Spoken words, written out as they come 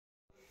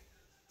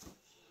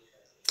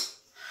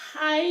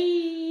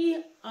Hi,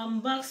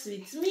 unbox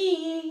with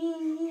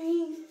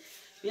me.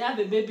 We have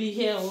a baby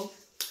here. Oh.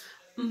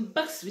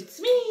 Unbox with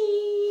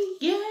me.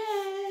 Yeah.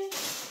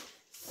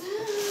 So,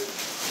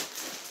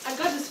 I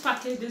got this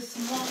package this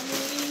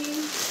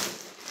morning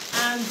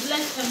and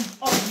let's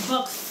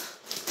unbox.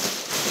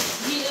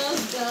 Here,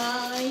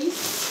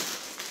 guys.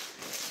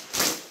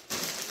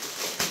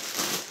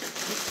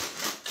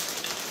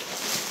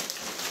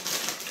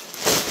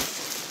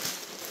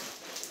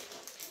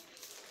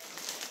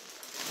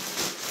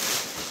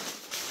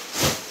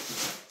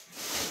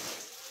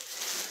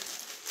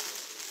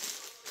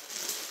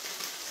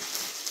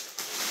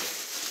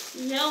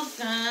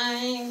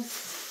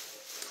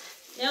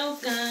 Yo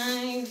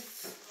guys,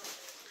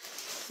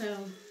 so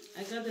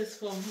I got this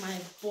for my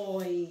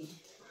boy.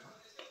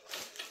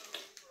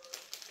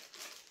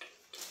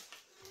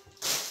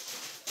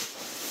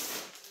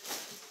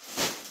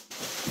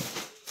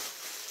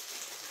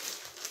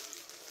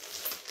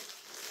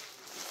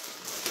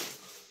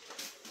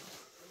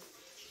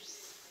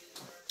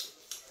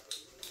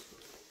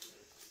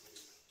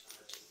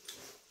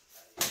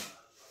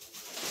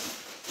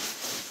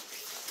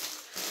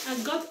 I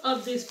got all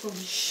this from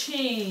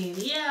Shein.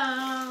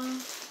 Yeah,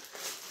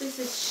 this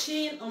is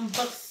Shein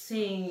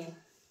unboxing.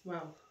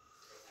 Wow.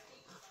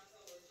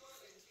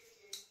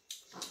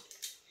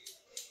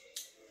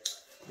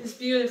 It's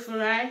beautiful,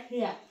 right?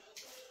 Yeah.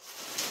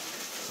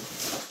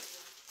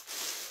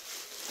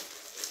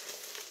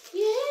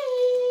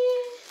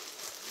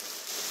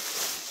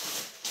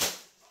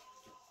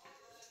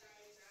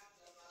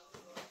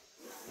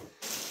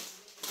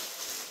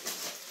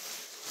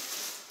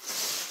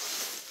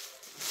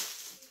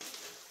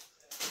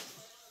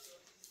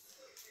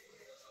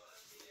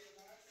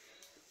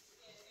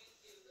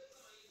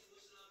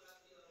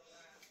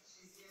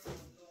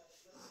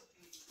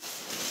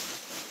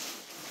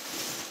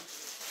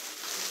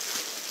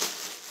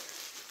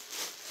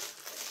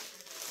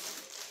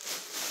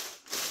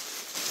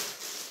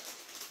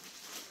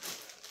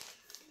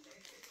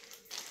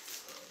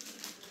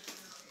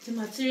 The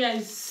material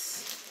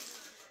is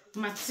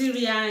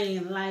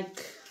material,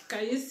 like,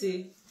 can you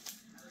see?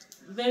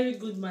 Very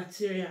good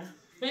material.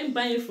 When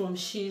buying from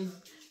Shein,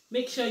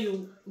 make sure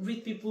you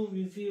read people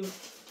review.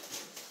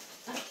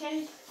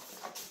 Okay.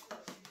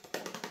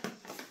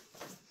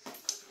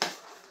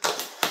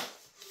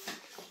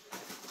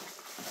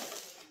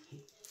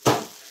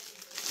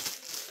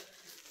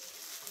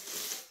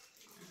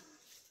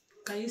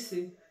 Can you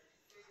see?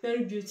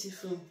 Very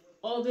beautiful.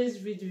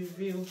 Always read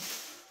review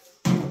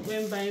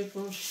when buying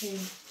from Shein.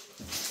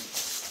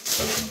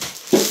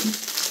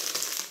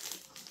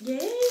 Yay!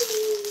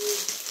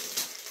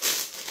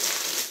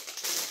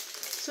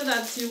 So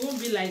that you won't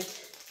be like,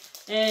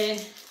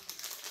 and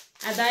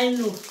I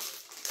know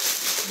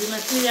the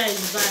material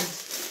is bad.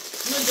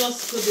 No,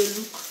 just go to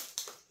look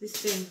this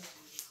thing.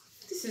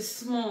 This is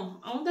small.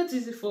 I wanted to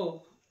use it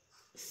for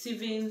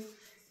sieving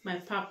my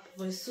pap,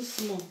 but it's too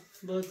small.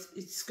 But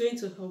it's going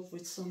to help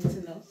with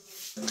something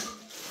else.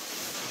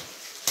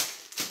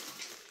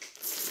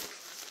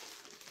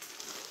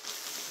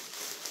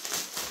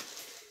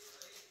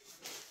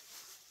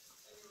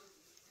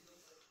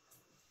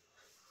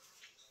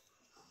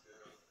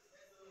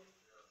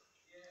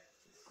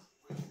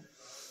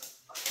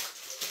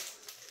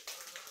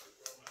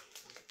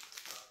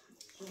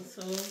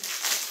 So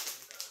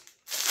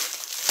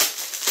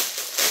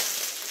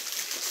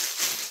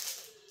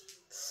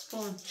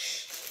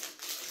sponge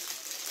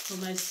for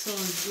my son.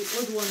 The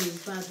old one is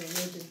bad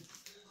already,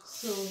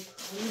 so I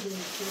need to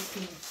replace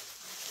him.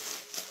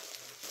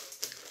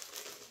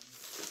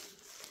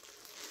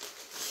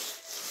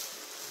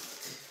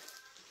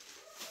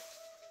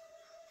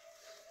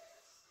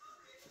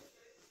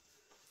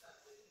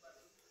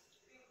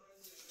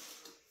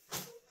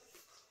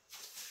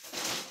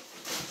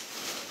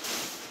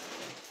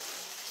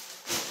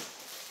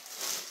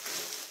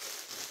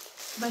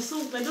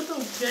 My daughter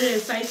was very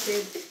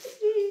excited.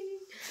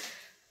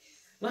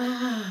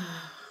 Wow.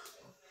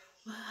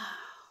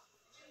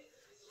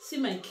 See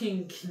my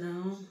king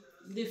now.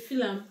 They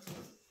feel him.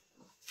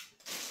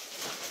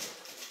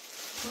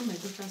 When my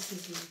daughter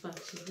sees his back,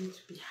 she's going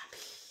to be happy.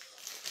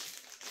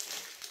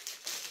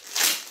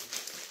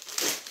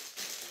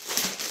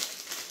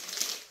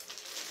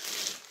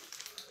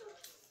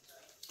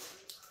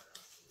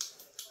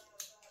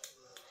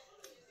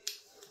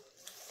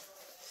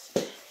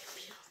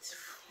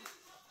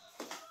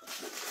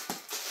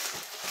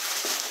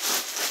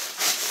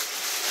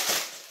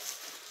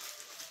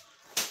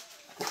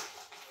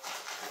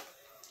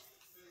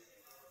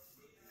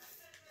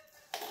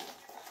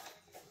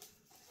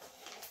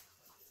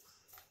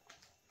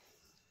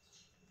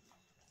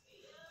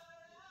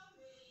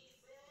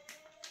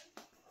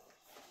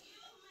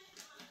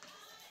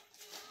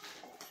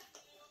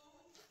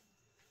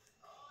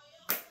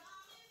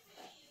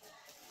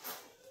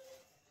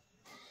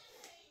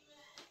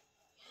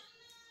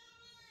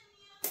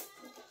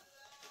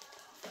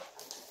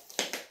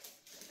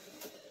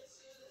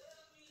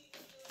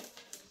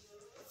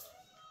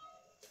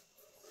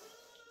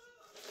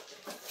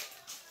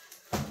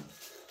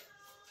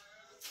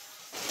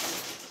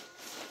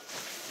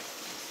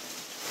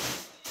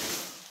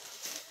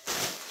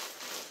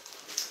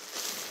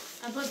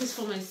 bought this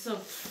for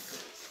myself.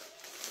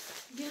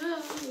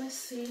 Yeah, let's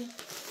see.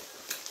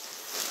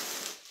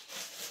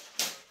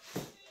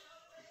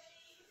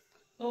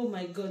 Oh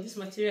my god, this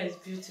material is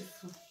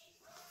beautiful.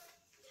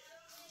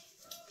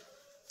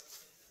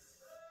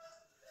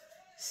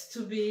 It's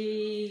too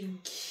big.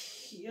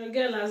 Your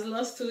girl has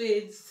lost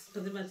weight,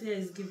 but the material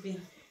is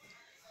giving.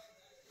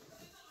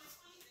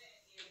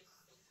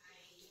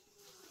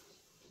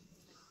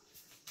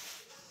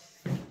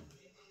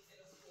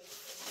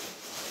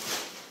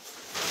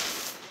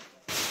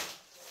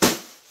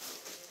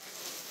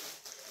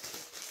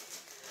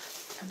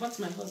 I bought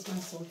my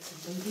husband something,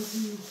 but he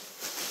doesn't know.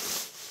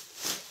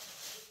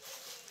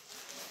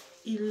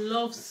 He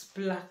loves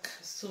black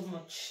so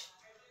much.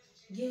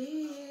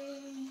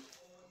 Yeah.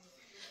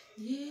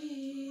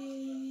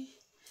 Yeah.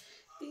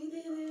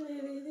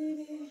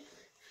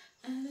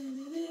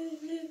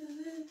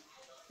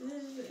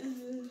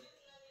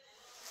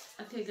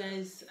 Okay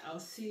guys, I'll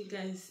see you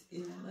guys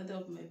in another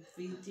of my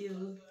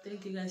video.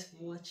 Thank you guys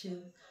for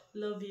watching.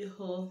 Love you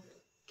all.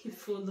 Keep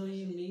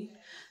following me,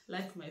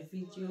 like my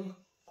video,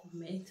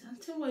 comment,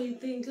 and tell what you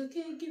think.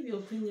 Okay, give your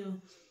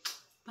opinion.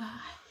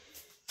 Bye.